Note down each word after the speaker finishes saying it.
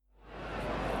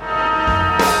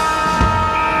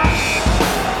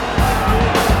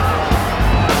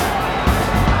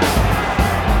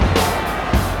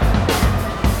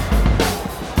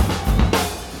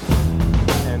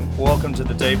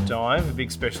Deep Dive, a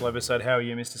big special episode. How are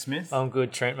you, Mr. Smith? I'm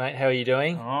good, Trent, mate. How are you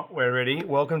doing? Oh, we're ready.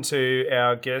 Welcome to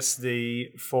our guest,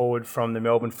 the forward from the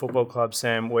Melbourne Football Club,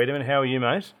 Sam Wiedemann. How are you,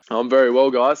 mate? I'm very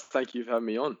well, guys. Thank you for having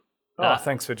me on.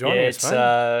 Thanks for joining us,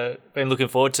 mate. Been looking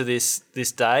forward to this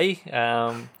day.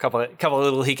 Couple of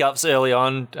little hiccups early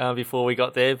on before we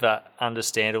got there, but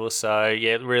understandable. So,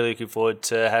 yeah, really looking forward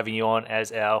to having you on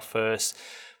as our first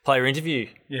player interview.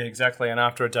 Yeah, exactly. And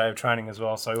after a day of training as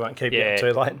well, so we won't keep you up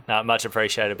too late. No, much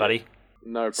appreciated, buddy.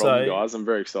 No problem, guys. I'm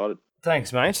very excited.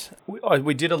 Thanks, mate.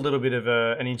 We did a little bit of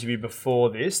an interview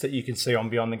before this that you can see on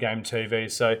Beyond the Game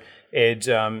TV. So Ed,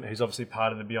 who's obviously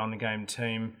part of the Beyond the Game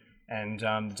team and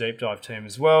the Deep Dive team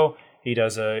as well, he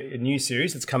does a new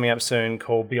series that's coming up soon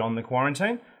called Beyond the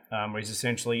Quarantine, where he's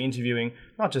essentially interviewing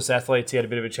not just athletes. He had a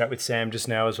bit of a chat with Sam just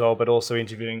now as well, but also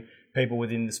interviewing people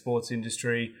within the sports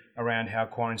industry around how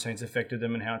quarantine's affected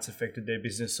them and how it's affected their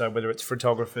business. So whether it's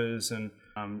photographers and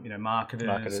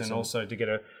marketers and also to get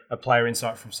a player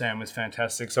insight from Sam was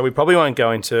fantastic. So we probably won't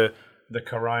go into the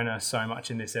corona so much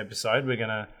in this episode. We're going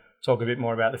to talk a bit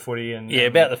more about the footy and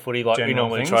about the footy like we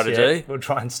normally try to do. We'll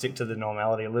try and stick to the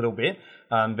normality a little bit.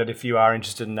 But if you are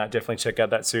interested in that, definitely check out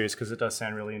that series because it does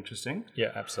sound really interesting.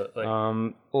 Yeah, absolutely.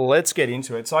 Let's get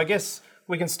into it. So I guess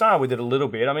we can start with it a little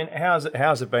bit. I mean, how's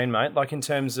it been, mate? Like in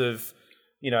terms of,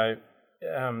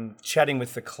 chatting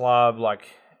with the club, like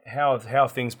how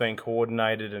have things been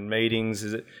coordinated and meetings?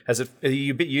 Are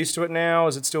you a bit used to it now?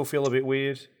 Does it still feel a bit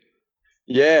weird?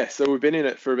 Yeah, so we've been in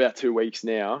it for about 2 weeks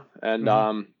now, and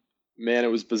man,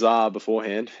 it was bizarre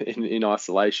beforehand in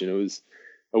isolation. It was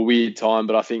a weird time,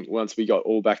 but I think once we got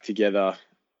all back together,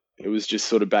 it was just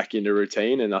sort of back into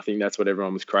routine, and I think that's what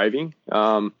everyone was craving.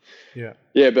 But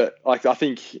like I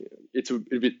think it's a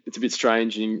bit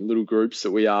strange in little groups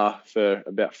that we are for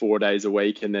about 4 days a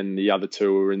week, and then the other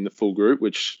 2 are in the full group,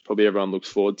 which probably everyone looks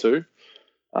forward to.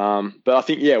 But I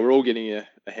think we're all getting a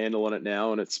handle on it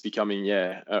now, and it's becoming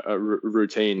a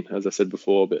routine, as I said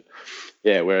before. But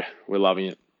we're loving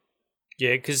it.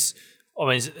 Yeah, because I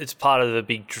mean, it's part of the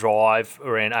big drive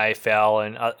around AFL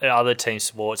and other team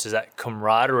sports is that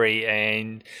camaraderie.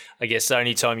 And I guess the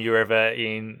only time you're ever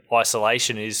in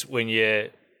isolation is when you're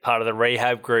part of the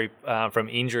rehab group from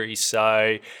injuries.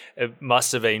 So it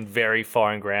must have been very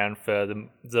foreign ground for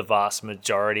the vast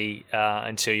majority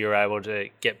until you're able to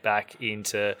get back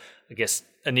into, I guess,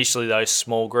 initially those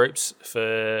small groups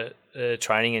for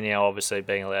training and now obviously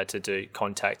being allowed to do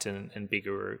contact and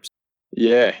bigger groups.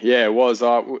 Yeah, it was.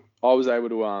 I was able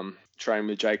to train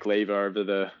with Jake Lever over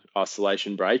the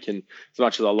isolation break, and as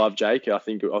much as I love Jake, I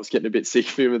think I was getting a bit sick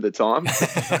of him at the time.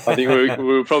 I think we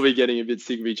were probably getting a bit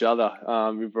sick of each other,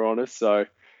 if we're honest. So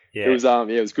it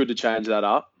was good to change that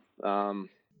up. As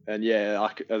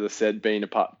I said, being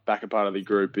back a part of the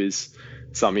group is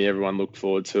something everyone looked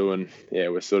forward to, and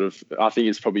we're I think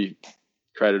it's probably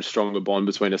created a stronger bond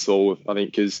between us all. I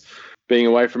think because being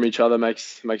away from each other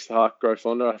makes the heart grow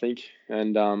fonder, I think.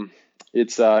 And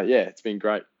it's been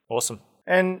great. Awesome.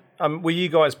 And were you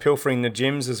guys pilfering the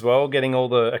gyms as well, getting all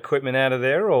the equipment out of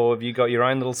there, or have you got your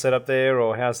own little setup there,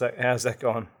 or how's that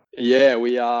gone? Yeah,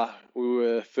 we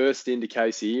were first into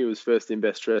Casey. He was first in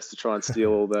best dress to try and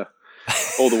steal all the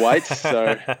weights.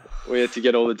 So we had to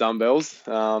get all the dumbbells.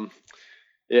 So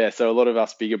a lot of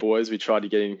us bigger boys, we tried to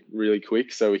get in really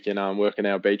quick so we can work on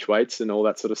our beach weights and all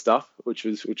that sort of stuff, which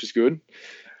is good.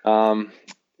 But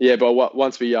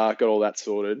once we got all that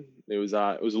sorted, it was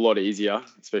a lot easier,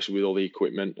 especially with all the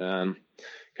equipment.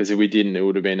 Because if we didn't, it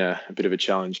would have been a bit of a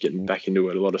challenge getting back into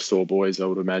it. A lot of sore boys, I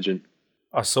would imagine.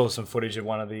 I saw some footage of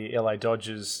one of the LA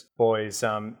Dodgers boys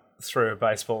threw a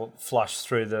baseball flush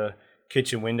through the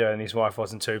kitchen window, and his wife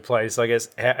wasn't too pleased. I guess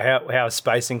how is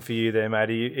spacing for you there, mate?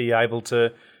 Are you able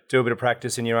to do a bit of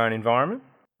practice in your own environment?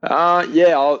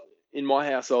 In my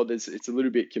household, it's a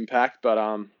little bit compact, but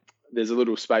there's a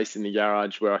little space in the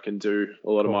garage where I can do a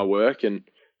lot of my work, and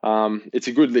it's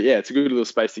a good little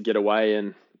space to get away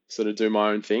and sort of do my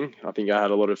own thing. I think I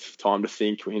had a lot of time to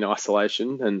think in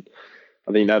isolation, and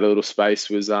I think that little space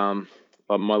was my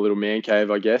little man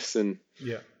cave, I guess, and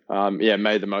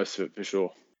made the most of it for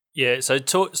sure. Yeah, so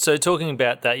talking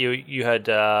about that, you had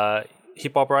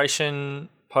hip operation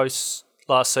post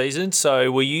last season. So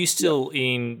were you still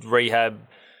in rehab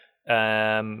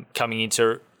coming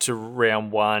into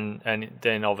round one and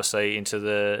then obviously into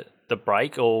the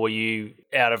break, or were you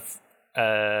out of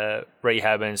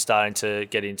rehab and starting to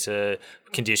get into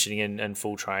conditioning and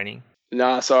full training?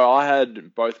 No, so I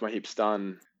had both my hips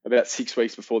done about 6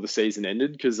 weeks before the season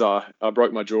ended because I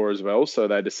broke my jaw as well. So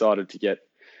they decided to get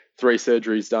 3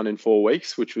 surgeries done in 4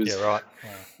 weeks, which was a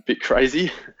bit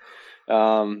crazy.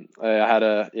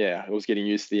 I was getting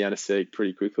used to the anaesthetic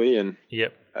pretty quickly, and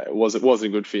it wasn't a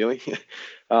good feeling.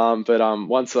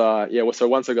 Once I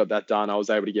got that done, I was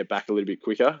able to get back a little bit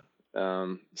quicker.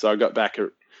 So I got back a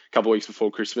couple of weeks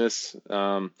before Christmas.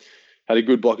 Had a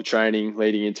good block of training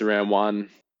leading into round one.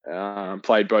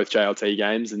 Played both JLT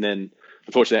games, and then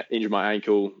unfortunately injured my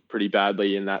ankle pretty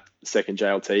badly in that second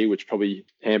JLT, which probably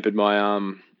hampered my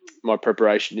my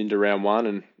preparation into round one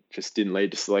and just didn't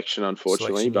lead to selection,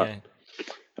 unfortunately.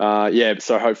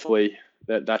 So hopefully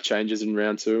that changes in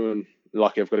round two, and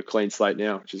lucky I've got a clean slate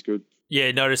now, which is good. Yeah,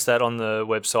 noticed that on the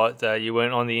website that you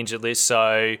weren't on the injured list.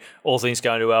 So all things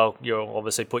going well, you'll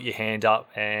obviously put your hand up,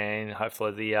 and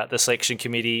hopefully the selection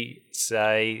committee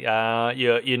say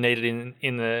you're needed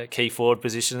in the key forward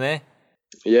position there.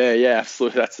 Yeah,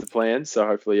 absolutely. That's the plan. So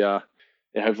hopefully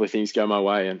things go my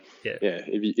way, and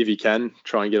if you can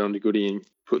try and get on to Goody and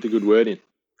put the good word in.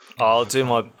 I'll do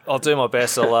my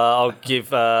best. I'll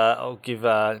give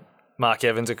Mark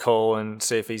Evans a call and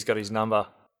see if he's got his number.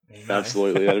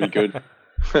 Absolutely, that'd be good.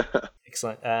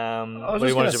 Excellent. I was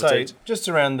just going to say, just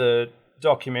around the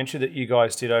documentary that you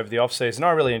guys did over the off-season,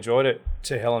 I really enjoyed it,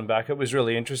 to hell and back. It was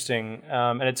really interesting,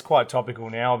 and it's quite topical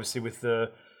now, obviously, with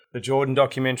the Jordan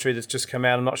documentary that's just come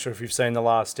out. I'm not sure if you've seen The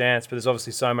Last Dance, but there's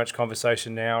obviously so much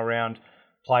conversation now around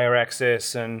player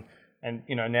access and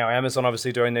now Amazon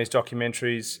obviously doing these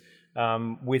documentaries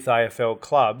with AFL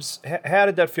clubs. How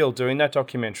did that feel doing that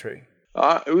documentary?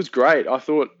 It was great. I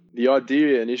thought the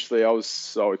idea initially I was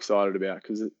so excited about,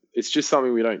 because it's just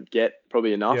something we don't get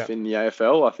probably enough in the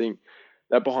AFL. I think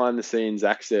that behind the scenes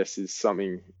access is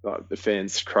something like the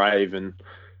fans crave, and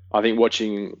I think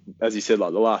watching, as you said,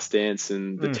 like The Last Dance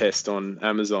and the test on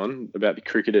Amazon about the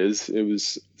cricketers, it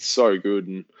was so good,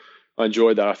 and I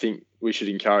enjoyed that. I think we should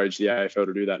encourage the AFL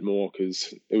to do that more,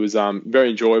 because it was very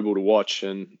enjoyable to watch,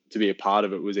 and to be a part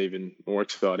of it was even more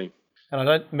exciting.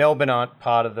 And Melbourne aren't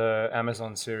part of the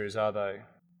Amazon series, are they?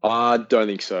 I don't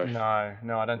think so. No,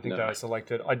 I don't think they were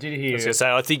selected. I did hear. I was going to say,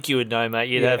 I think you would know, mate.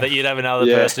 You'd have another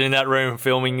person in that room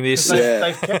filming this.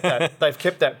 They've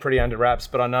kept that pretty under wraps.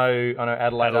 But I know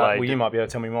Adelaide. Well, you might be able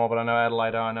to tell me more. But I know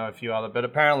Adelaide. I know a few other. But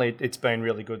apparently, it's been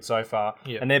really good so far.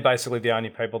 Yeah. And they're basically the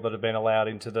only people that have been allowed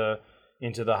into the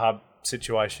hub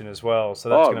situation as well. So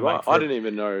that's going to make. I didn't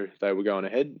even know they were going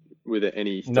ahead with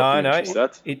any. No,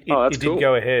 it cool. did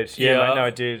go ahead. Yeah, mate, no,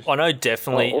 it did. I know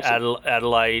definitely awesome.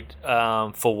 Adelaide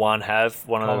for one have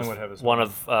one Collingwood of one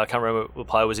of I can't remember what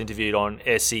player was interviewed on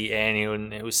SE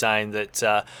and he was saying that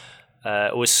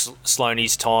it was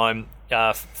Sloanie's time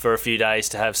for a few days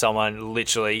to have someone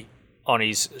literally on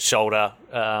his shoulder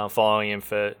following him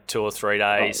for 2 or 3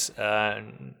 days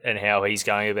and how he's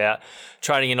going about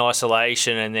training in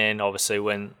isolation, and then obviously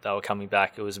when they were coming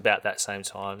back it was about that same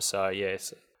time. So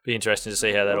it's be interesting to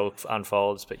see how that all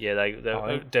unfolds. But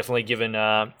they're definitely given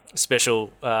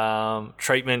special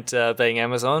treatment being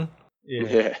Amazon.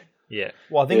 Yeah.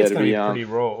 Well, I think it's going to be pretty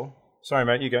raw. Sorry,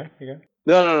 mate. You go.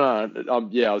 No. I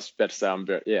was about to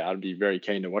say I'd be very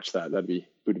keen to watch that. That'd be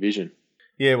good vision.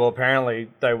 Yeah, well, apparently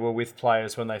they were with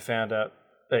players when they found out.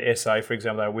 The SA, for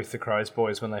example, they were with the Crows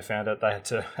boys when they found out they had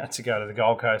to go to the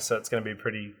Gold Coast. So it's going to be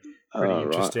pretty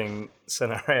interesting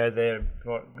scenario there.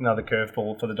 Another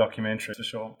curveball for the documentary for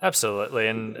sure. Absolutely,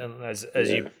 and as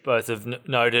you both have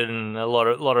noted, and a lot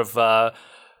of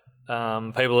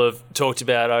people have talked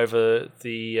about over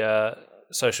the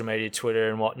social media, Twitter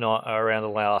and whatnot around The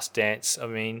Last Dance. I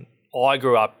mean, I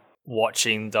grew up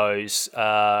watching those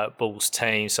Bulls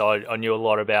teams, so I knew a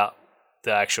lot about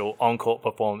the actual on-court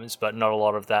performance, but not a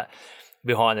lot of that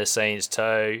behind the scenes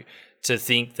too. To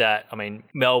think that, I mean,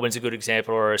 Melbourne's a good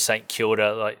example, or a St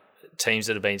Kilda, like teams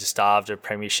that have been starved of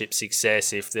premiership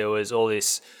success. If there was all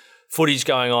this footage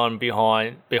going on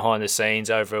behind the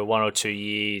scenes over 1 or 2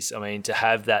 years, I mean, to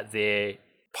have that there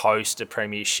post a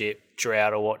premiership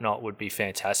drought or whatnot would be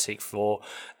fantastic for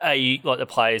like the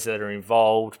players that are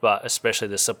involved, but especially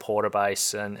the supporter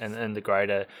base and the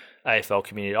greater AFL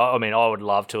community. I mean, I would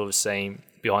love to have seen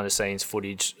behind the scenes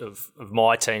footage of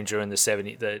my team during the 70s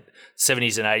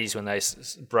and 80s when they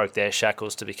broke their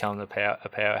shackles to become a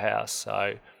powerhouse.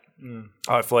 So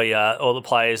hopefully all the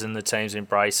players and the teams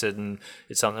embrace it, and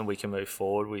it's something we can move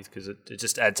forward with, because it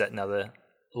just adds that another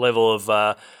level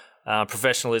of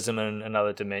professionalism and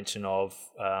another dimension of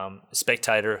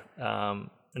spectator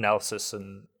analysis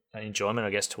and enjoyment,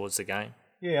 I guess, towards the game.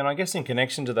 Yeah, and I guess in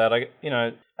connection to that,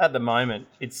 at the moment,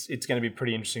 it's going to be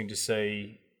pretty interesting to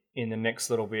see in the next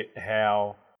little bit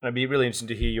how, and it'd be really interesting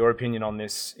to hear your opinion on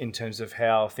this in terms of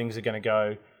how things are going to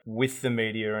go with the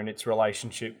media and its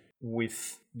relationship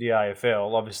with the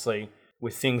AFL. Obviously,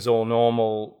 with things all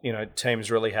normal, teams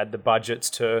really had the budgets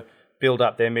to build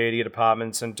up their media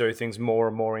departments and do things more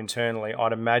and more internally.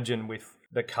 I'd imagine with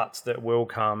the cuts that will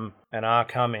come and are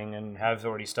coming and have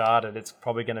already started, it's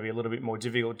probably going to be a little bit more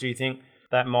difficult. Do you think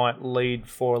that might lead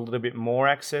for a little bit more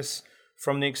access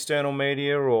from the external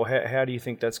media, or how do you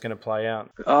think that's going to play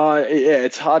out? Yeah,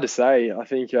 it's hard to say. I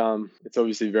think it's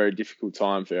obviously a very difficult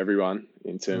time for everyone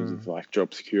in terms of like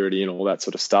job security and all that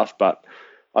sort of stuff. But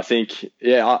I think,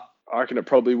 I reckon it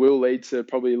probably will lead to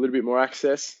probably a little bit more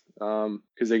access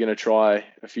because they're going to try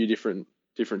a few different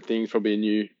things, probably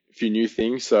a few new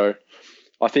things. So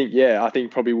I think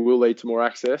probably will lead to more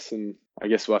access, and I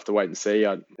guess we'll have to wait and see.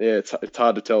 It's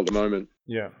hard to tell at the moment.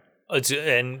 Yeah.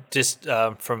 And just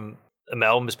from a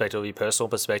Melbourne perspective, or your personal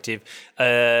perspective,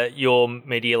 your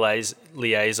media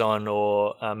liaison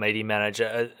or media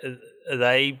manager, are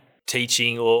they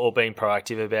teaching or being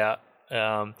proactive about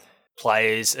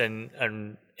players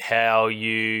and how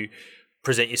you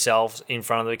present yourselves in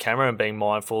front of the camera, and being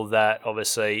mindful that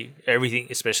obviously everything,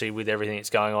 especially with everything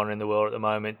that's going on in the world at the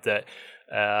moment, that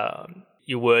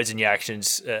your words and your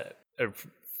actions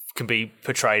can be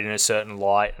portrayed in a certain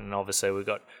light? And obviously we've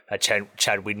got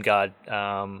Chad Wingard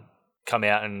come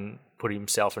out and put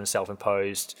himself in a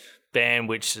self-imposed ban,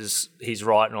 which is his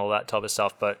right and all that type of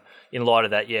stuff. But in light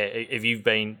of that, have you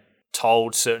been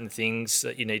told certain things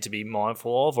that you need to be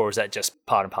mindful of, or is that just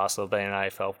part and parcel of being an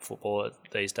AFL footballer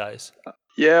these days?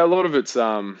 Yeah, a lot of it's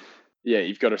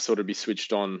you've got to sort of be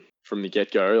switched on from the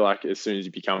get-go, like as soon as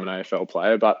you become an AFL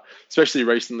player. But especially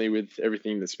recently with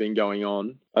everything that's been going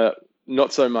on,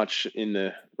 not so much in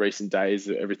the recent days,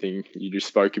 everything you just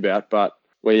spoke about, but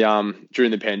we during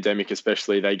the pandemic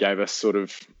especially, they gave us sort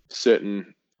of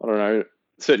certain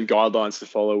guidelines to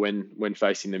follow when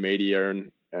facing the media,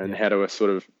 and how to sort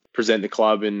of present the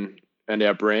club and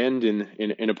our brand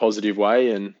in a positive way.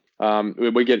 And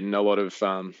we're getting a lot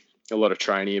of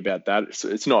training about that.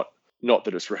 It's not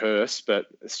that it's rehearsed, but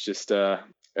it's just a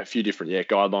few different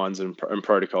guidelines and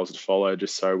protocols to follow,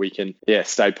 just so we can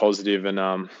stay positive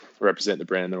and represent the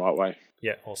brand in the right way.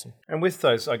 Yeah, awesome. And with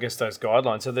those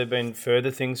guidelines, have there been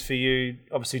further things for you?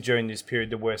 Obviously, during this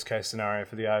period, the worst case scenario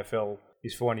for the AFL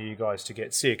is for one of you guys to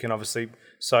get sick, and obviously,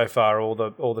 so far all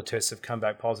the tests have come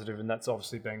back positive, and that's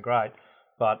obviously been great.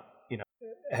 But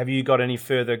have you got any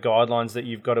further guidelines that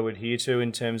you've got to adhere to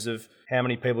in terms of how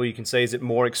many people you can see? Is it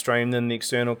more extreme than the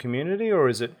external community, or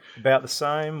is it about the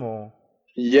same? Or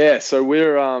so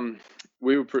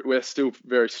we're still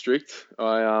very strict.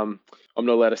 I'm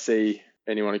not allowed to see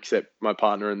anyone except my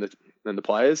partner and the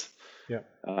players. Yeah.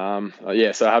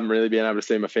 So I haven't really been able to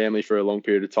see my family for a long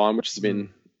period of time, which has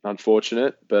been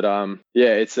unfortunate. But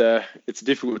it's a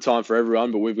difficult time for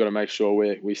everyone, but we've got to make sure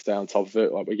we stay on top of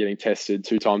it. Like, we're getting tested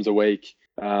 2 times a week.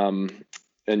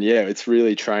 It's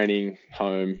really training,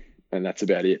 home, and that's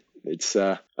about it. It's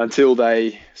until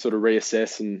they sort of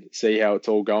reassess and see how it's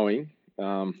all going,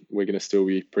 we're going to still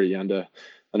be pretty under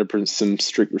some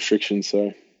strict restrictions.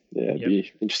 So it'd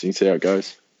be interesting to see how it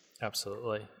goes.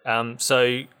 Absolutely.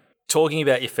 So talking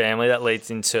about your family, that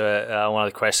leads into one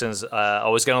of the questions I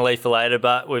was going to leave for later,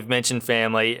 but we've mentioned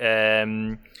family.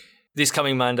 This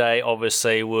coming Monday,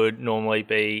 obviously, would normally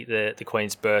be the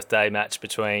Queen's birthday match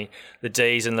between the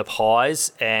D's and the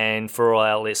Pies. And for all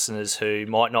our listeners who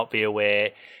might not be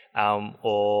aware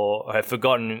or have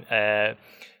forgotten,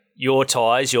 your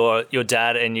ties, your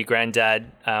dad and your granddad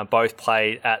both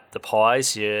played at the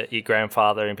Pies. Your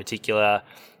grandfather in particular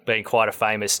being quite a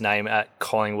famous name at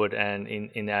Collingwood and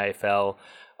in the AFL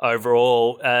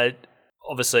overall.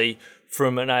 Obviously,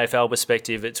 from an AFL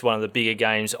perspective, it's one of the bigger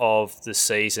games of the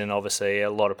season. Obviously, a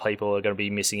lot of people are going to be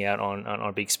missing out on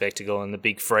a big spectacle and the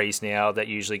big freeze now that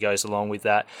usually goes along with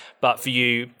that. But for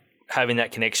you, having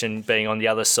that connection, being on the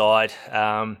other side,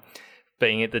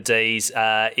 being at the D's,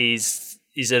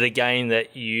 is it a game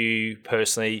that you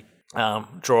personally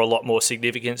draw a lot more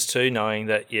significance to, knowing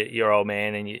that your old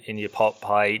man and your pop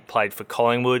played for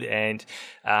Collingwood, and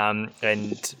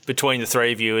between the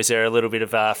three of you, is there a little bit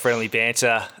of friendly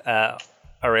banter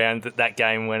around that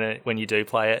game when you do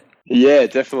play it? Yeah,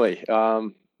 definitely.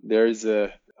 There is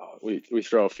we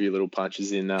throw a few little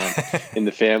punches in in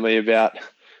the family about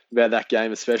that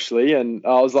game especially, and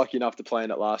I was lucky enough to play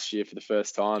in it last year for the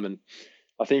first time, and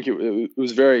I think it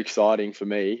was very exciting for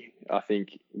me. I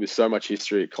think with so much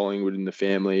history at Collingwood in the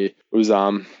family, it was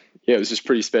it was just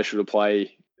pretty special to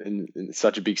play in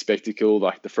such a big spectacle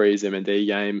like the Freeze MND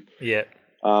game. Yeah.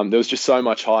 There was just so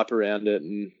much hype around it,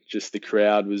 and just the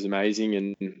crowd was amazing,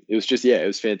 and it was just it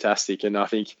was fantastic. And I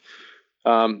think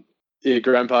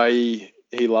Grandpa he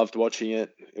loved watching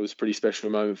it. It was a pretty special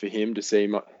moment for him to see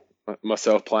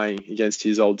myself playing against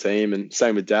his old team, and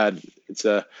same with Dad.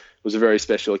 It was a very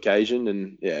special occasion,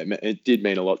 and it did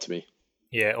mean a lot to me.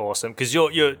 Yeah, awesome. Because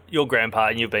your grandpa,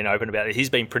 and you've been open about it, he's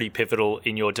been pretty pivotal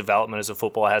in your development as a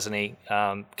footballer, hasn't he?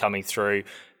 Coming through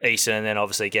Eastern and then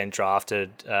obviously getting drafted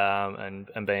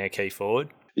and being a key forward.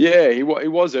 Yeah, he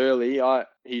was early.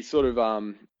 He sort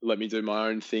of let me do my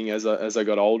own thing as I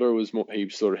got older. It was more, he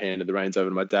sort of handed the reins over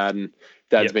to my dad, and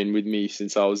Dad's been with me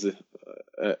since I was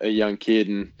a young kid,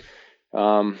 and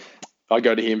I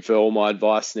go to him for all my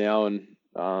advice now, and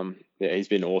yeah, he's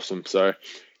been awesome. So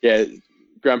yeah,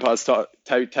 Grandpa's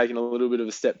taken a little bit of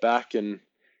a step back, and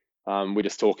we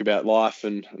just talk about life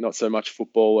and not so much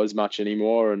football as much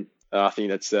anymore, and I think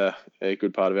that's a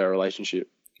good part of our relationship.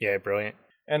 Yeah, brilliant.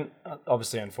 And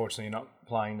obviously, unfortunately, you're not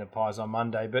playing the Pies on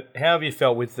Monday, but how have you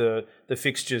felt with the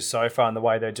fixtures so far and the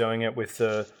way they're doing it with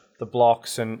the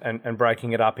blocks and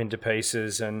breaking it up into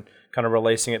pieces and kind of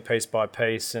releasing it piece by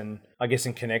piece? And I guess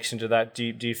in connection to that, do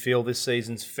you feel this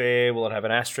season's fair? Will it have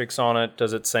an asterisk on it?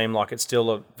 Does it seem like it's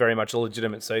still very much a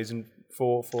legitimate season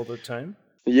for the team?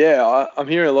 Yeah, I'm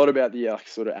hearing a lot about the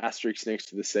sort of asterisks next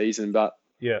to the season, but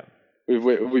yeah,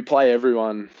 we play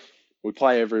everyone.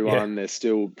 Yeah. There's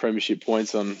still premiership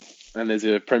points on, and there's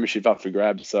a premiership up for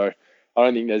grabs. So I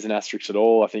don't think there's an asterisk at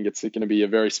all. I think it's going to be a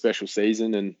very special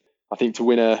season, and I think to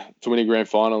win a grand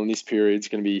final in this period is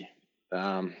going to be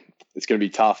it's going to be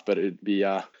tough, but it'd be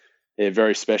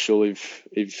very special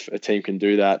if a team can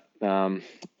do that. And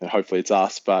hopefully it's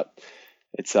us, but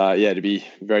it's to be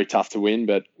very tough to win,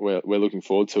 but we're looking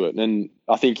forward to it. And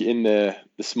I think in the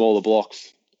smaller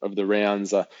blocks of the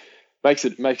rounds makes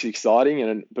it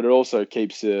exciting, but it also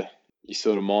keeps your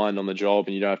sort of mind on the job,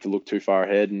 and you don't have to look too far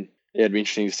ahead. And yeah, it'd be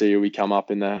interesting to see who we come up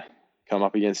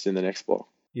against in the next block.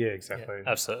 Yeah, exactly.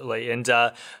 Yeah, absolutely. And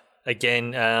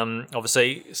again,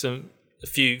 obviously a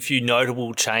few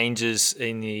notable changes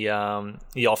in the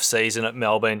off season at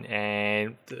Melbourne,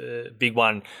 and the big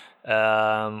one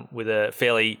with a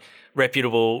fairly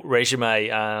reputable resume,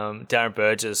 Darren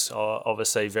Burgess,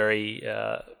 obviously very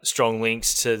strong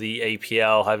links to the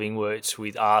EPL, having worked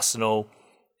with Arsenal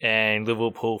and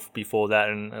Liverpool before that,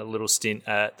 and a little stint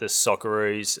at the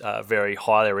Socceroos, very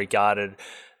highly regarded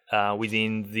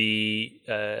within the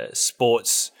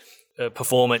sports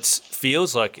performance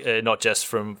fields, like not just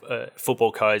from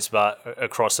football codes, but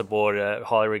across the board,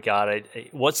 highly regarded.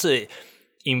 What's the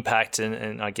impact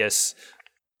and I guess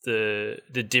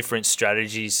the different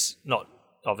strategies, not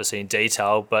obviously in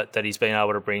detail, but that he's been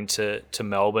able to bring to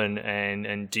Melbourne?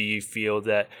 And do you feel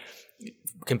that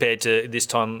compared to this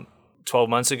time 12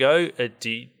 months ago, do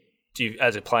you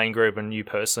as a playing group and you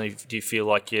personally, do you feel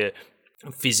like you're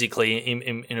physically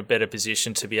in a better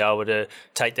position to be able to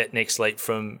take that next leap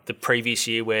from the previous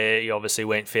year, where you obviously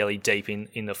went fairly deep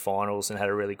in the finals and had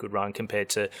a really good run, compared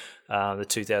to the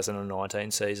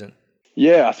 2019 season?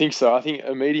 Yeah, I think so. I think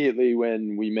immediately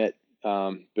when we met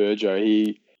Burjo,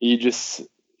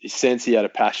 he sensed he had a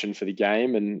passion for the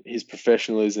game, and his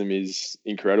professionalism is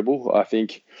incredible. I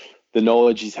think the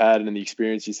knowledge he's had and the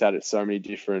experience he's had at so many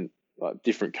different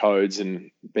codes,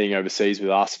 and being overseas with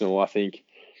Arsenal, I think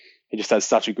he just has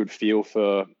such a good feel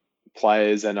for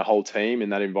players and a whole team in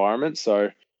that environment. So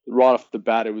right off the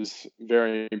bat, it was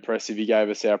very impressive. He gave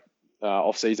us our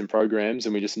off-season programs,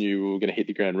 and we just knew we were going to hit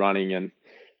the ground running. And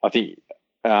I think,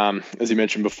 as you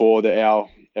mentioned before, that our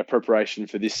preparation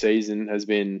for this season has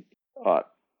been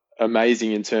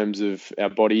amazing in terms of our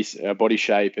body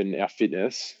shape and our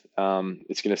fitness.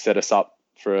 It's going to set us up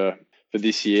for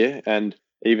this year, and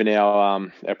even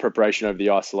our preparation over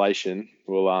the isolation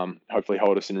will hopefully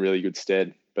hold us in really good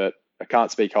stead. But I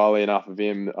can't speak highly enough of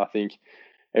him. I think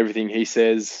everything he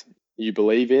says you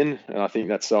believe in, and I think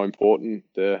that's so important.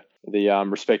 The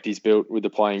respect he's built with the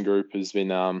playing group has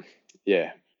been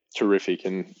terrific,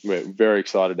 and we're very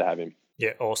excited to have him.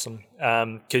 Yeah, awesome.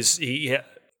 Because he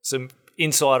some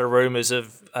insider rumours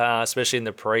of, especially in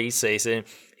the pre-season,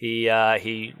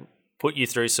 he put you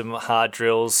through some hard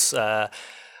drills.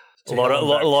 A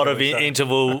lot of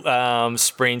interval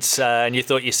sprints, and you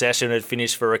thought your session had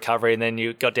finished for recovery, and then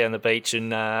you got down the beach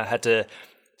and had to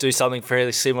do something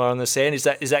fairly similar on the sand. Is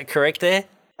that correct there?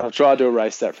 I've tried to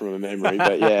erase that from my memory,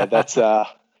 but yeah,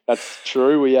 that's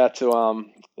true. We had to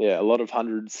a lot of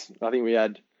hundreds. I think we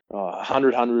had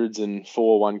 100 hundreds and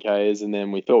 4 1Ks, and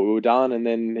then we thought we were done, and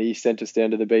then he sent us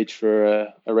down to the beach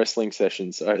for a wrestling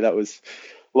session. So that was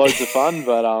loads of fun,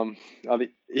 but I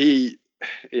think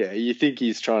you think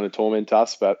he's trying to torment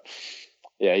us, but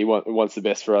yeah, he wants the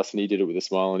best for us, and he did it with a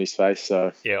smile on his face.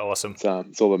 So yeah, awesome.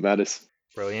 It's all that matters.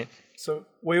 Brilliant. So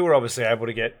we were obviously able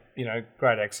to get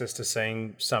great access to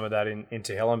seeing some of that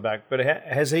into Hellenbach. But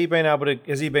has he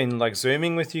been like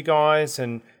Zooming with you guys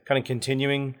and kind of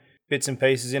continuing bits and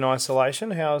pieces in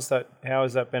isolation? How has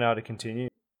that been able to continue?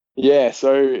 Yeah,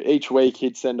 so each week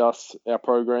he'd send us our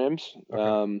programs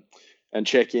Okay. and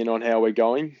check in on how we're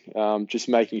going, just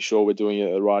making sure we're doing it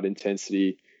at the right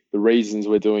intensity, the reasons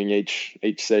we're doing each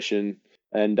session,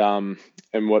 and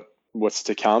what's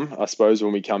to come, I suppose,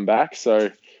 when we come back.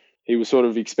 So he was sort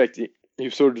of expecting, he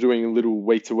was sort of doing a little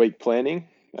week to week planning,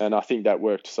 and I think that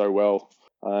worked so well,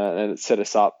 and it set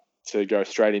us up to go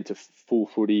straight into full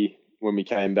footy when we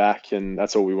came back, and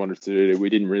that's all we wanted to do. We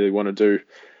didn't really want to do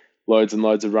loads and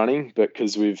loads of running, but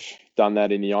because we've done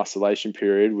that in the isolation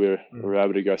period, we're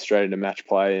able to go straight into match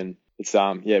play, and it's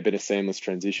been a seamless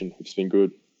transition. It's been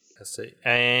good. I see.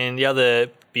 And the other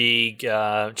big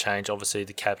change, obviously,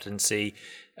 the captaincy,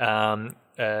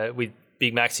 with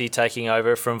Big Maxi taking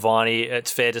over from Viney.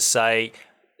 It's fair to say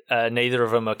neither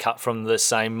of them are cut from the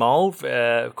same mould.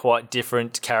 Quite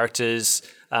different characters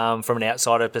from an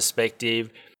outsider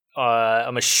perspective.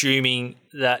 I'm assuming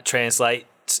that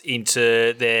translates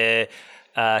into their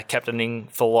captaining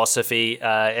philosophy,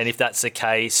 and if that's the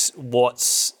case,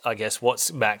 what's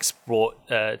Max brought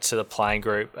to the playing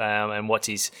group, and what's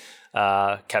his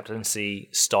captaincy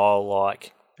style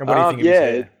like? And what do you think of his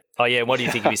hair? Oh yeah, what do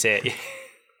you think of his hair?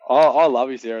 I love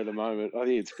his hair at the moment. I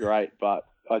think it's great, but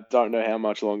I don't know how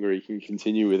much longer he can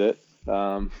continue with it.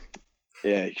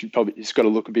 He's got to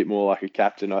look a bit more like a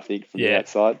captain, I think, from the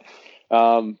outside.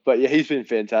 But yeah, he's been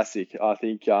fantastic. I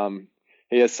think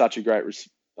he has such a great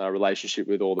relationship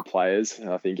with all the players. And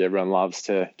I think everyone loves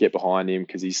to get behind him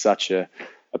because he's such a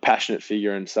passionate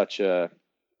figure and such a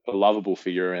lovable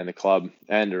figure around the club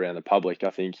and around the public.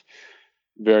 I think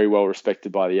very well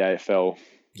respected by the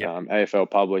AFL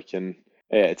public, and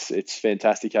yeah, it's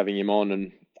fantastic having him on.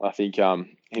 And I think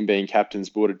him being captain's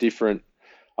brought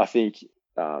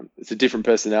it's a different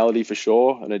personality for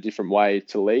sure and a different way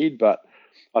to lead, but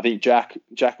I think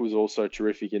Jack was also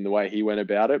terrific in the way he went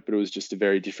about it, but it was just a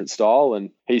very different style,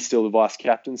 and he's still the vice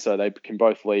captain, so they can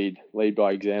both lead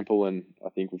by example, and I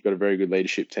think we've got a very good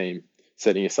leadership team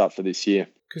setting us up for this year.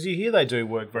 Because you hear they do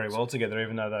work very well together,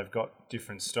 even though they've got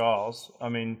different styles. I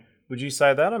mean, would you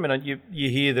say that? I mean, you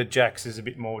hear that Jax is a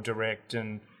bit more direct,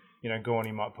 and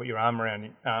Gorney might put your arm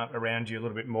around you a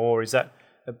little bit more. Is that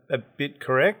a bit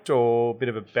correct, or a bit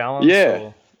of a balance?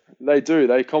 Yeah, they do.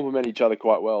 They complement each other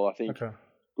quite well. I think. Okay.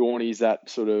 Gorney's that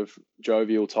sort of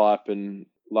jovial type and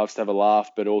loves to have a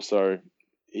laugh, but also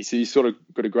he's sort of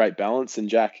got a great balance. And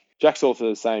Jack's also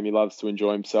the same. He loves to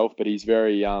enjoy himself, but he's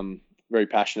very very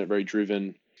passionate, very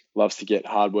driven, loves to get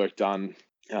hard work done,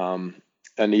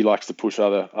 and he likes to push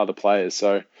other players.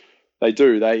 So they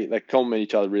complement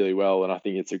each other really well, and I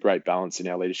think it's a great balance in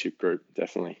our leadership group,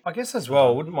 definitely. I guess as well,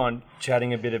 I wouldn't mind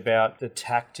chatting a bit about the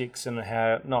tactics and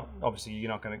how, not obviously you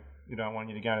don't want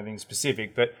you to go into anything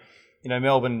specific, but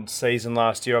Melbourne season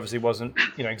last year obviously wasn't,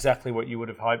 exactly what you would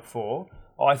have hoped for.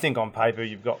 I think on paper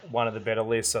you've got one of the better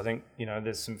lists. I think,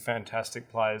 there's some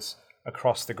fantastic players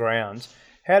across the ground.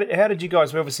 How did you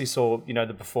guys, we obviously saw,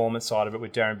 the performance side of it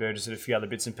with Darren Burgess and a few other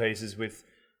bits and pieces with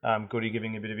Goody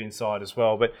giving a bit of insight as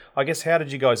well. But I guess how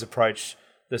did you guys approach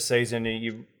the season? Are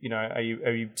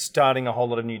you starting a whole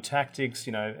lot of new tactics?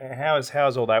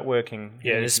 How's all that working?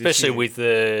 Yeah, especially with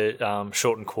the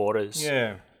shortened quarters.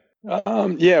 Yeah.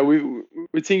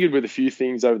 We tinkered with a few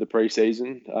things over the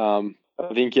preseason.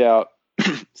 I think our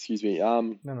excuse me.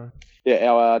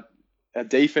 Our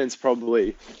defense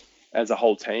probably as a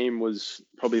whole team was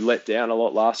probably let down a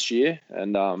lot last year,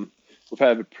 and we've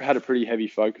had a pretty heavy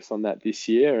focus on that this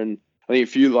year. And I think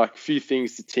a few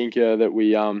things to tinker that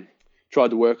we tried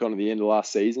to work on at the end of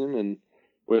last season, and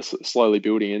we're slowly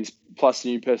building. And plus,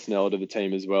 new personnel to the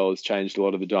team as well has changed a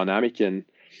lot of the dynamic, and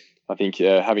I think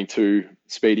having two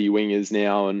speedy wingers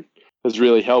now and has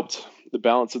really helped the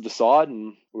balance of the side,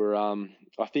 and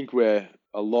I think we're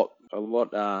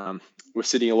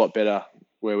sitting a lot better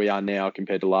where we are now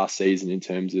compared to last season in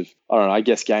terms of, I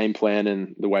guess, game plan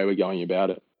and the way we're going about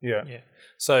it. Yeah.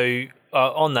 So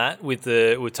on that, with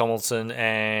Tomlinson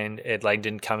and Ed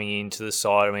Langdon coming into the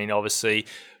side, I mean, obviously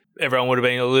everyone would have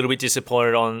been a little bit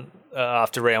disappointed on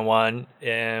after round one.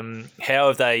 How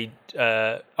have they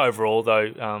overall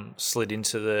though slid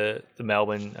into the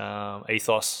Melbourne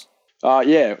ethos?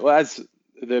 As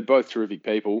they're both terrific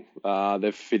people.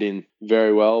 They've fit in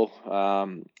very well.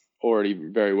 Already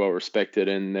very well respected,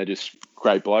 and they're just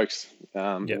great blokes. If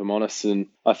I'm honest, and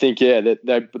I think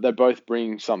they both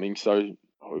bring something. So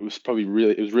it was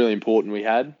really important we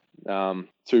had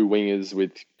two wingers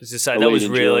with. As I say, that was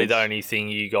really the only thing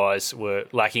you guys were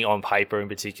lacking on paper in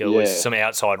particular was some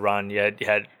outside run. You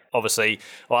had obviously,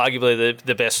 arguably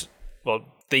the best,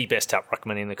 the best tap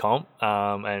ruckman in the comp,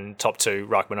 and top 2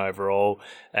 ruckman overall,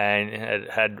 and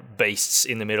had beasts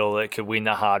in the middle that could win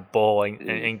the hard ball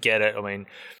and get it. I mean,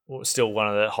 still one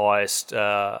of the highest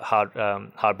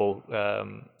hard ball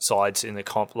sides in the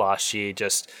comp last year.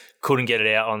 Just couldn't get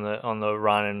it out on the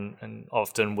run, and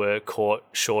often were caught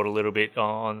short a little bit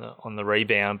on the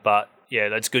rebound. But yeah,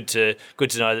 that's good to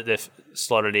know that they've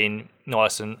slotted in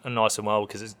nice and well,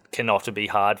 because it can often be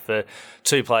hard for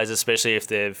 2 players, especially if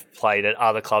they've played at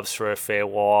other clubs for a fair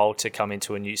while, to come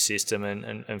into a new system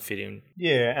and fit in.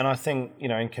 Yeah, and I think,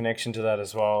 in connection to that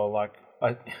as well, like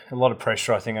a lot of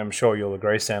pressure, I think, I'm sure you'll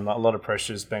agree, Sam, like a lot of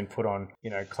pressure has been put on,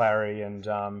 Clary and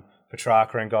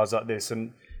Petrarca and guys like this,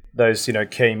 and those,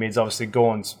 key mids. Obviously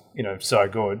Gawn's, so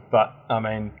good, but I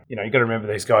mean, you've got to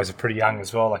remember these guys are pretty young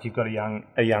as well. Like, you've got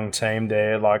a young team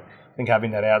there. Like, I think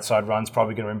having that outside run's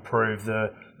probably going to improve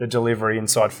the delivery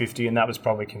inside 50, and that was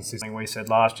probably consistent. We said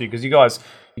last year, because you guys,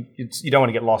 you don't want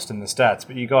to get lost in the stats,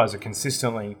 but you guys are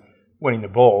consistently winning the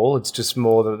ball. It's just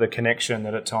more the connection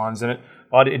that at times, and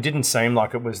it didn't seem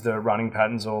like it was the running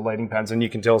patterns or leading patterns, and you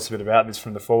can tell us a bit about this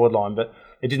from the forward line, but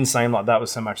it didn't seem like that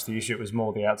was so much the issue. It was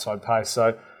more the outside pace.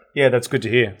 So yeah, that's good to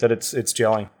hear that it's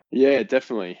gelling. Yeah,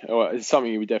 definitely. It's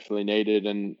something we definitely needed,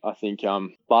 and I think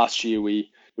last year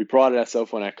we prided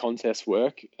ourselves on our contest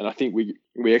work, and I think we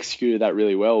executed that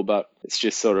really well. But it's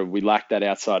just sort of, we lacked that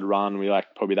outside run. We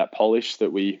lacked probably that polish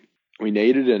that we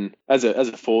needed, and as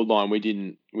a forward line, we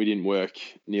didn't work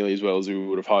nearly as well as we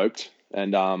would have hoped.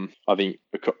 And I think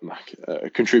a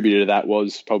contributor to that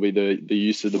was probably the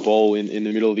use of the ball in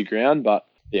the middle of the ground. But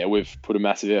yeah, we've put a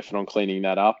massive effort on cleaning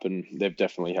that up, and they've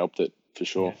definitely helped it for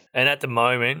sure. And at the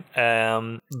moment,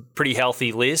 pretty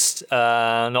healthy list.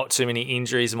 Not too many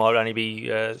injuries. It might only be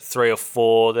 3 or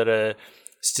 4 that are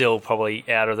still probably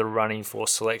out of the running for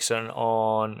selection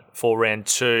for round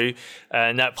 2.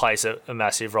 And that plays a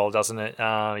massive role, doesn't it?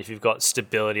 If you've got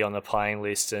stability on the playing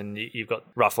list, and you've got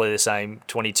roughly the same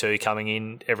 22 coming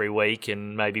in every week,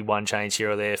 and maybe one change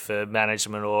here or there for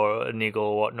management or a niggle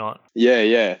or whatnot.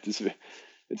 Yeah.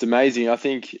 It's amazing. I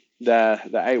think the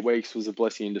 8 weeks was a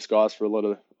blessing in disguise for a lot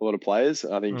of players.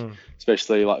 I think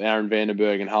especially like Aaron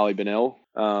Vandenberg and Harley Bennell.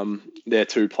 They're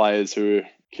 2 players who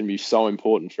can be so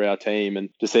important for our team, and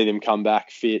to see them come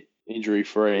back fit, injury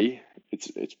free,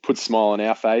 it's put a smile on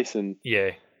our face, and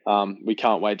yeah. We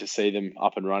can't wait to see them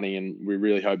up and running, and we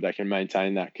really hope they can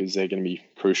maintain that, because they're going to be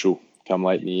crucial come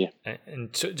late in the year.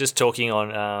 And just talking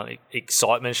on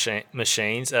excitement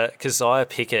machines, Keziah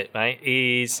Pickett, mate,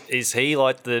 is he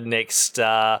like the next?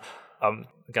 I'm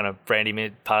going to brand him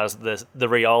in part of the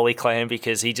Rioli clan,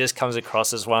 because he just comes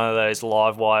across as one of those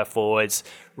live wire forwards,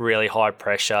 really high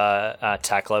pressure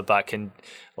tackler, but can,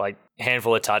 like,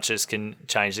 handful of touches can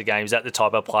change the game. Is that the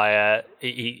type of player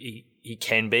he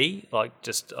can be, like,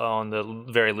 just on the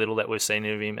very little that we've seen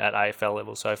of him at AFL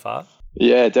level so far?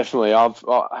 Yeah, definitely. I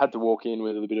had to walk in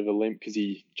with a bit of a limp because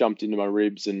he jumped into my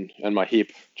ribs and my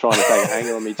hip trying to take a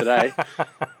hanger on me today.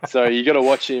 So you got to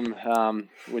watch him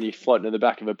when you're floating to the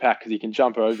back of a pack, because he can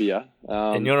jump over you.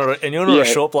 And you're not a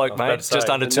short bloke, mate. Just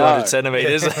under 200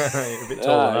 centimetres. A bit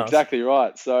taller than us. Exactly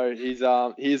right. So he is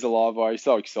a live wire. He's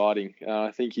so exciting.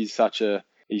 I think he's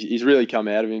he's really come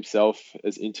out of himself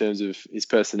in terms of his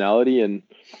personality, and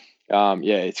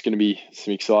it's going to be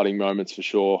some exciting moments for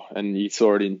sure. And you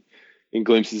saw it in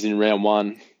glimpses in round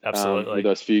 1. Absolutely. With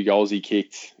those few goals he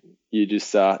kicked, you just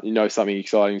something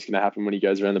exciting is going to happen when he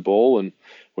goes around the ball, and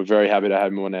we're very happy to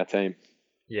have him on our team.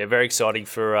 Yeah, very exciting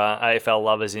for AFL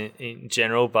lovers in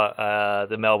general, but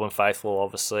the Melbourne faithful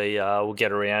obviously will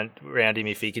get around him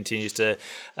if he continues to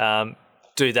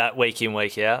do that week in,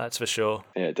 week out, that's for sure.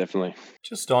 Yeah, definitely.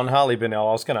 Just on Harley Bennell,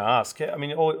 I was going to ask, I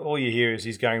mean, all you hear is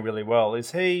he's going really well.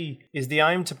 Is the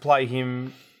aim to play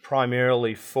him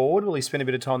primarily forward? Will he spend a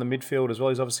bit of time in the midfield as well?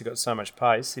 He's obviously got so much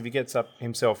pace. If he gets up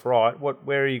himself right,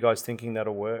 where are you guys thinking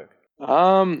that'll work?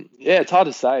 It's hard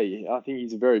to say. I think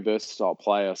he's a very versatile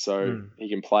player, so he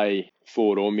can play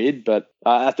forward or mid. But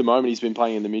at the moment, he's been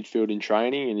playing in the midfield in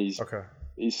training, and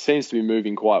he seems to be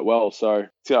moving quite well. So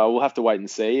we'll have to wait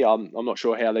and see. I'm not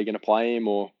sure how they're going to play him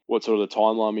or what sort of the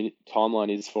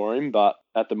timeline is for him. But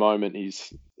at the moment,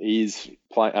 he's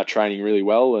training really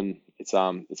well, and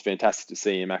it's fantastic to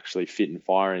see him actually fit and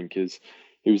firing, because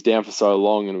he was down for so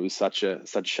long, and it was such a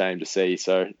shame to see.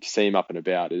 So to see him up and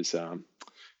about is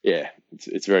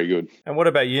it's very good. And what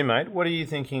about you, mate? What are you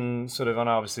thinking? Sort of, I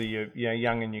know obviously you're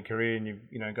young in your career, and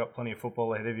you've got plenty of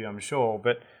football ahead of you, I'm sure.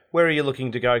 But where are you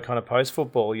looking to go, kind of post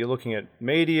football? You're looking at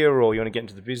media, or you want to get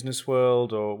into the business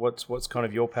world, or what's kind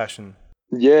of your passion?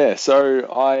 Yeah, so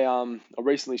I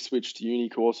recently switched to uni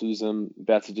courses. I'm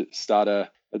about to start a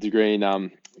degree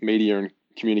in media and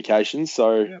communications.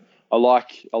 So I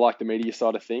like the media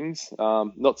side of things.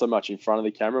 Not so much in front of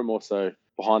the camera, more so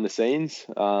behind the scenes.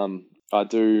 I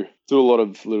do a lot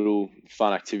of little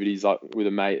fun activities like with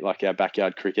a mate, like our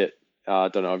backyard cricket. I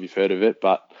don't know if you've heard of it,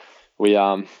 but we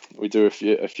do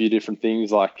a few different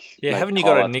things like haven't you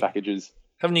got packages.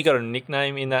 Haven't you got a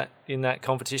nickname in that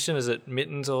competition? Is it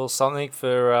Mittens or something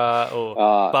for or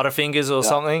Butterfingers or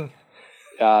something?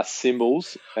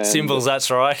 Symbols. Symbols, that's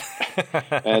right.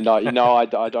 And I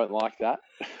don't like that.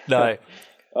 No.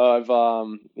 I've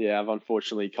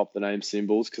unfortunately copped the name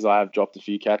Symbols because I have dropped a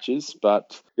few catches,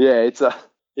 but yeah,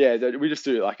 we just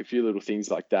do like a few little things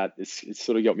like that. It's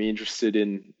sort of got me interested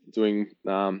in doing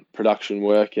production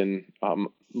work, and I'm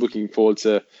looking forward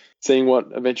to seeing what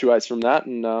eventuates from that,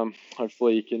 and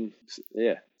hopefully you can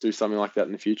do something like that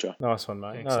in the future. Nice one,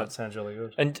 mate. No, that sounds really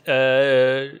good.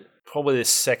 And probably the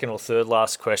second or third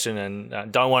last question,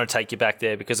 and don't want to take you back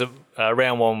there because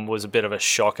round one was a bit of a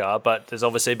shocker, but there's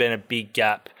obviously been a big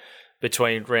gap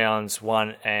between rounds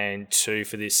 1 and 2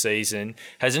 for this season.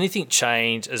 Has anything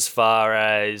changed as far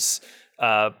as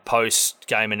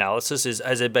post-game analysis?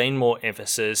 Has there been more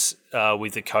emphasis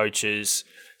with the coaches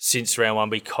since round 1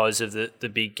 because of the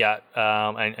big gap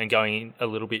and going a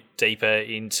little bit deeper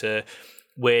into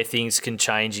where things can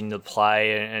change in the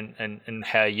play and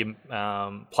how your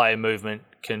player movement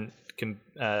can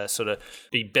sort of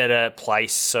be better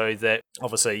placed, so that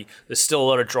obviously there's still a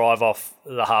lot of drive off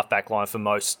the half-back line for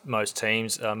most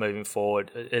teams moving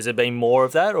forward. Has there been more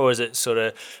of that, or has it sort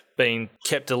of been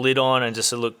kept a lid on and just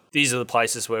said, look, these are the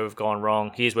places where we've gone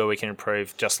wrong, here's where we can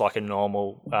improve, just like a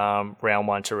normal round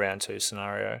 1 to round 2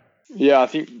 scenario? Yeah, I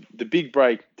think the big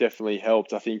break definitely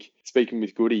helped. I think speaking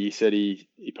with Goody, he said he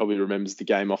probably remembers the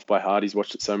game off by heart. He's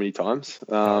watched it so many times.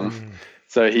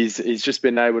 So he's just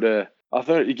been able to, I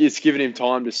thought it's given him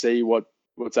time to see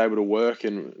what's able to work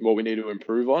and what we need to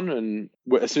improve on. And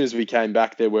as soon as we came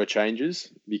back, there were changes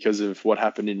because of what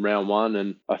happened in round 1.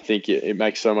 And I think it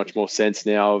makes so much more sense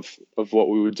now of what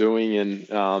we were doing.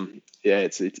 And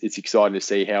it's exciting to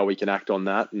see how we can act on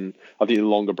that. And I think the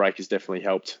longer break has definitely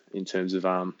helped in terms of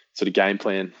sort of game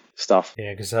plan stuff.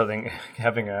 Yeah, because I think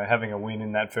having a win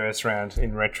in that first round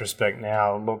in retrospect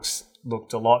now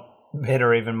looked a lot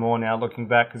better, even more now looking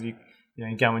back, because you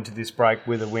go into this break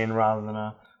with a win rather than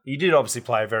a. You did obviously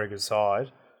play a very good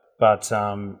side, but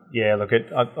I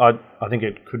think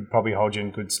it could probably hold you in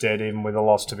good stead even with a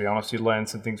loss. To be honest, you learn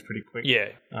some things pretty quick. Yeah.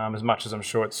 As much as I'm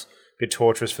sure it's bit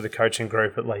torturous for the coaching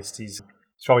group, at least he's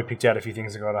probably picked out a few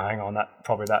things I've got to hang on.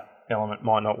 That element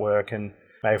might not work, and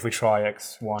maybe if we try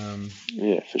X1.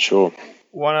 Yeah, for sure.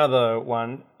 One other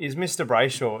one is Mr.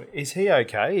 Brayshaw. Is he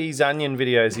okay? His onion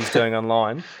videos he's doing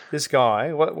online. This guy,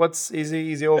 is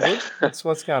he all good?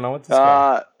 What's going on with this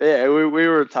guy? Yeah, we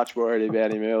were a touch worried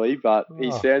about him early, but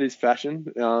he's found his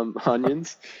passion,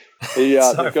 onions. They've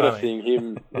got a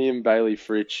thing. Him, Bailey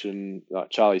Fritsch, and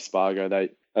Charlie Spargo.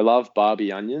 They love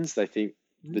Barbie onions. They think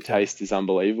the taste is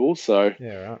unbelievable. So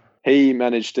he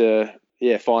managed to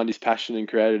find his passion and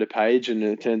created a page, and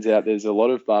it turns out there's a lot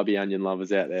of Barbie onion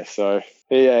lovers out there. So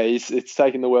it's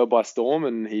taken the world by storm,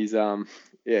 and he's I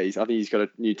think he's got a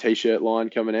new T-shirt line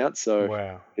coming out. So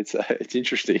wow, it's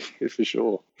interesting for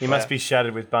sure. He must be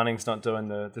shattered with Bunnings not doing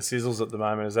the sizzles at the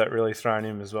moment. Has that really thrown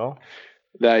him as well?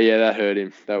 That hurt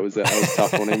him. That was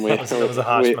tough on him. that was a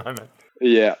harsh moment.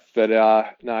 Yeah, but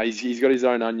no, he's got his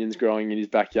own onions growing in his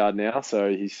backyard now, so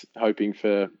he's hoping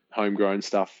for homegrown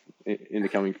stuff in the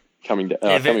coming weeks.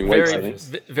 I think.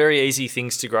 Very easy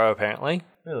things to grow, apparently.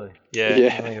 Really? Yeah.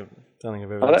 I don't think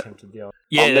I've ever attempted the other.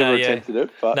 I've never attempted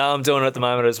it. But... No, I'm doing it at the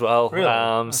moment as well.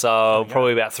 Really? So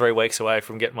probably about 3 weeks away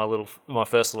from getting my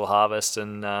first little harvest.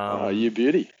 And you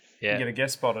beauty. Yeah. You get a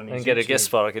guest spot on his and get a guest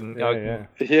spot. I can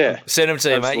send him to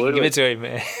you, mate. You can give it to him,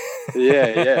 man.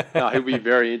 Yeah. No, he'll be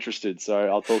very interested, so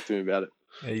I'll talk to him about it.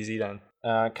 Easy done.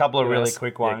 A couple of really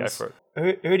quick ones. Yeah, go for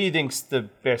it. Who do you think's the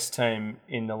best team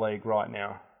in the league right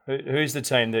now? Who's the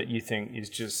team that you think is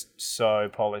just so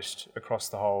polished across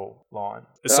the whole line?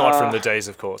 Aside from the D's,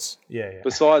 of course. Yeah.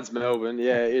 Besides Melbourne,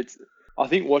 I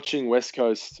think watching West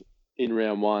Coast in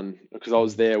round 1, because I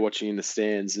was there watching in the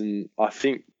stands, and I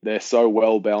think they're so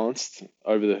well balanced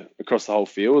across the whole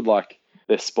field. Like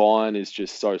their spine is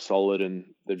just so solid, and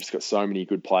they've just got so many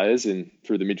good players in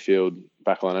through the midfield,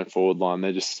 backline and forward line.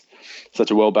 They're just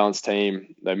such a well balanced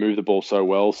team. They move the ball so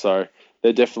well, so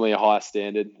they're definitely a higher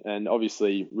standard. And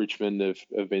obviously Richmond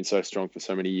have been so strong for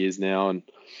so many years now. And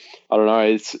I don't know,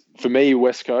 it's for me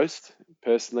West Coast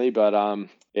personally, but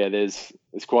there's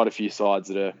quite a few sides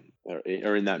that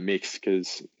are in that mix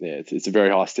because it's a very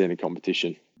high standard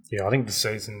competition. Yeah, I think the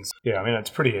season's... Yeah, I mean,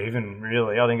 it's pretty even,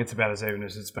 really. I think it's about as even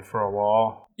as it's been for a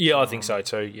while. Yeah, I think so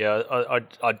too. Yeah,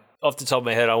 off the top of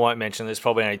my head, I won't mention there's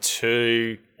probably only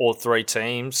 2 or 3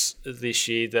 teams this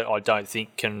year that I don't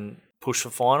think can push for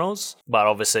finals. But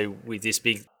obviously with this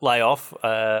big layoff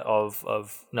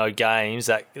of no games,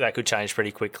 that could change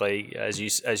pretty quickly. As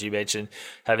you mentioned,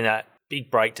 having that big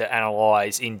break to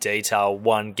analyse in detail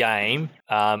one game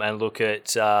and look at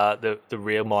the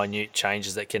real minute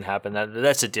changes that can happen.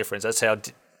 That's the difference. That's how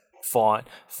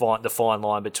the fine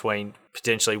line between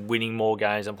potentially winning more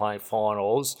games and playing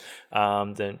finals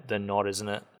than not, isn't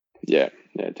it? Yeah,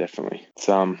 definitely. It's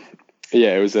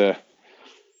it was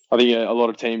I think a lot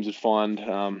of teams would find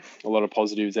a lot of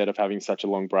positives out of having such a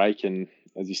long break, and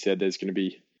as you said, there's going to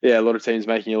be a lot of teams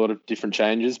making a lot of different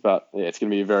changes, but it's going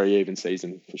to be a very even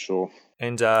season for sure.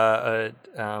 And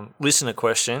listener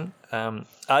question: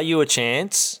 are you a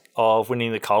chance of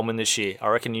winning the Coleman this year? I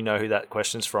reckon you know who that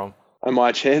question's from. Am I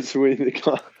a chance of winning the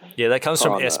Coleman? Yeah, that comes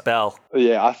from S. Bell.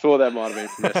 Yeah, I thought that might have been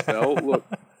from S. Bell. Look,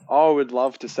 I would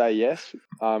love to say yes.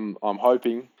 I'm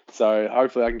hoping. So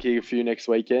hopefully I can kick a few next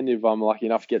weekend if I'm lucky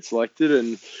enough to get selected,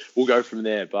 and we'll go from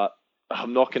there. But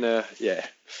I'm not going to,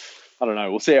 I don't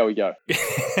know. We'll see how we go.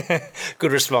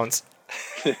 Good response.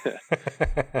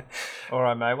 All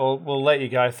right, mate. Well, we'll let you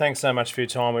go. Thanks so much for your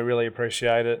time. We really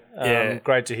appreciate it.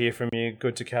 Great to hear from you.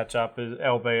 Good to catch up,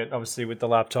 albeit obviously with the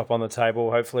laptop on the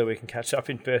table. Hopefully we can catch up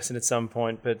in person at some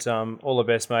point. But all the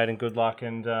best, mate, and good luck.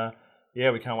 And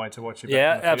we can't wait to watch you.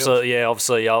 Yeah, absolutely. Yeah,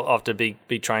 obviously after a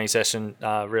big training session,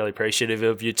 really appreciative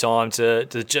of your time to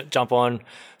jump on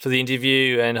for the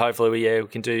interview, and hopefully we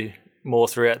can do more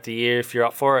throughout the year if you're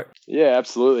up for it. Yeah,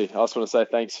 absolutely. I just want to say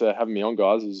thanks for having me on,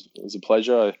 guys. It was a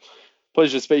pleasure.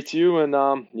 Pleasure to speak to you, and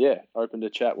open to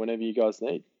chat whenever you guys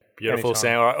need. Beautiful, Anytime.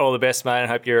 Sam. All right, all the best, mate. I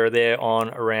hope you're there on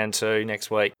round 2 next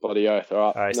week. Bloody oath.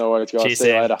 All right. No worries, guys. Cheers, See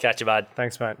you Sam. later. Catch you, bud.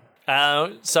 Thanks, mate.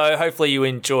 So hopefully you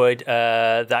enjoyed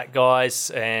that,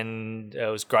 guys, and it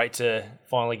was great to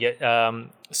finally get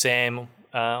Sam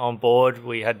on board.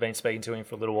 We had been speaking to him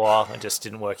for a little while. It just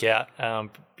didn't work out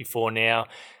before now,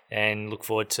 and look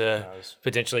forward to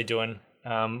potentially doing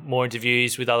more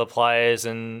interviews with other players,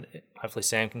 and hopefully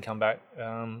Sam can come back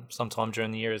sometime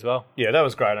during the year as well. Yeah, that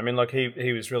was great. I mean, like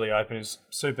he was really open. He's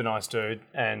a super nice dude,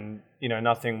 and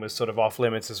nothing was sort of off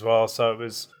limits as well. So it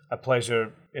was a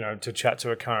pleasure, to chat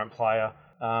to a current player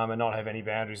and not have any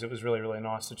boundaries. It was really, really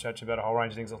nice to chat to about a whole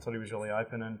range of things. I thought he was really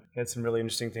open and he had some really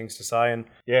interesting things to say. And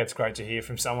it's great to hear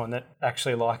from someone that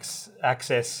actually likes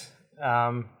Access.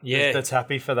 That's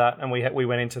happy for that, and we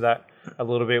went into that a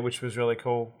little bit, which was really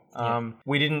cool.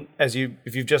 We didn't, if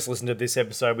you've just listened to this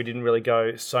episode, we didn't really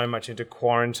go so much into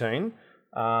quarantine.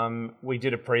 We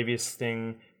did a previous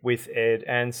thing with Ed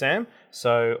and Sam.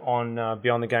 So on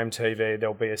Beyond the Game TV,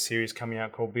 there'll be a series coming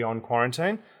out called Beyond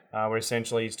Quarantine, where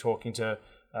essentially he's talking to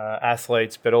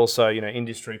athletes, but also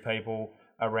industry people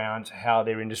around how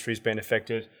their industry's been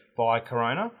affected by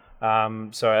Corona.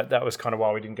 So that was kind of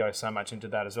why we didn't go so much into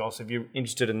that as well. So if you're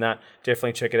interested in that,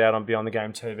 definitely check it out on Beyond the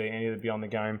Game TV, any of the Beyond the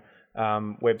Game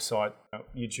website,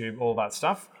 YouTube, all that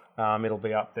stuff. It'll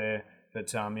be up there. But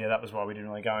that was why we didn't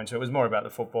really go into it. It was more about the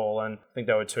football, and I think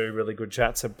there were 2 really good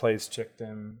chats, so please check that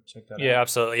out. Yeah,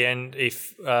 absolutely. And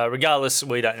if, regardless,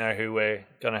 we don't know who we're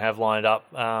going to have lined up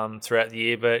throughout the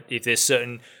year, but if there's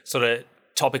certain sort of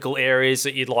topical areas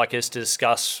that you'd like us to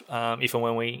discuss if and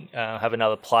when we have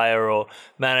another player or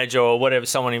manager or whatever,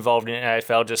 someone involved in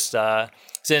AFL, just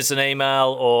send us an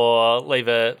email or leave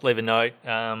a note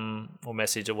or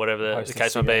message or whatever the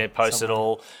case might be, and post somewhere. It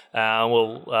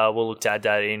all. We'll look to add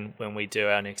that in when we do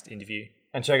our next interview.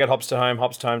 And check out Hops to Home,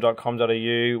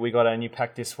 hopstohome.com.au. We got a new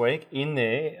pack this week. In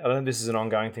there, I don't know if this is an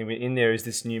ongoing thing, but in there is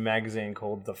this new magazine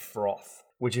called The Froth,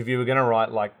 which if you were going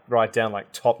to write down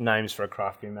top names for a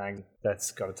craft beer magazine,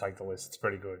 that's got to take the list. It's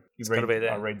pretty good. It's got to be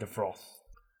there. I read The Froth.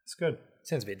 It's good.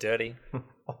 Sounds a bit dirty.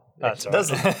 That's all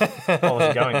right. I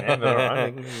wasn't going there, but all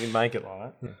right, you can make it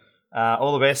like that.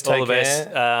 All the best. Take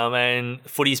care. And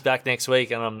footy's back next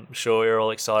week, and I'm sure you're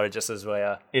all excited just as we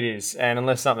are. It is, and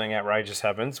unless something outrageous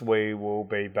happens, we will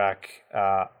be back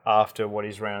after what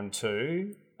is round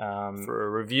 2. For a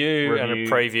review and a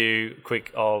preview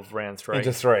quick of round 3.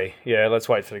 Into 3. Yeah, let's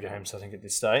wait for the games, I think, at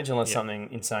this stage, unless something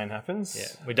insane happens.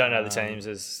 Yeah, we don't know the teams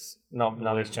as...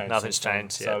 Nothing's changed. Nothing's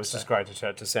changed. So it's just great to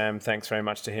chat to Sam. Thanks very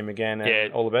much to him again,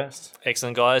 and all the best.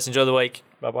 Excellent, guys. Enjoy the week.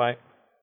 Bye-bye.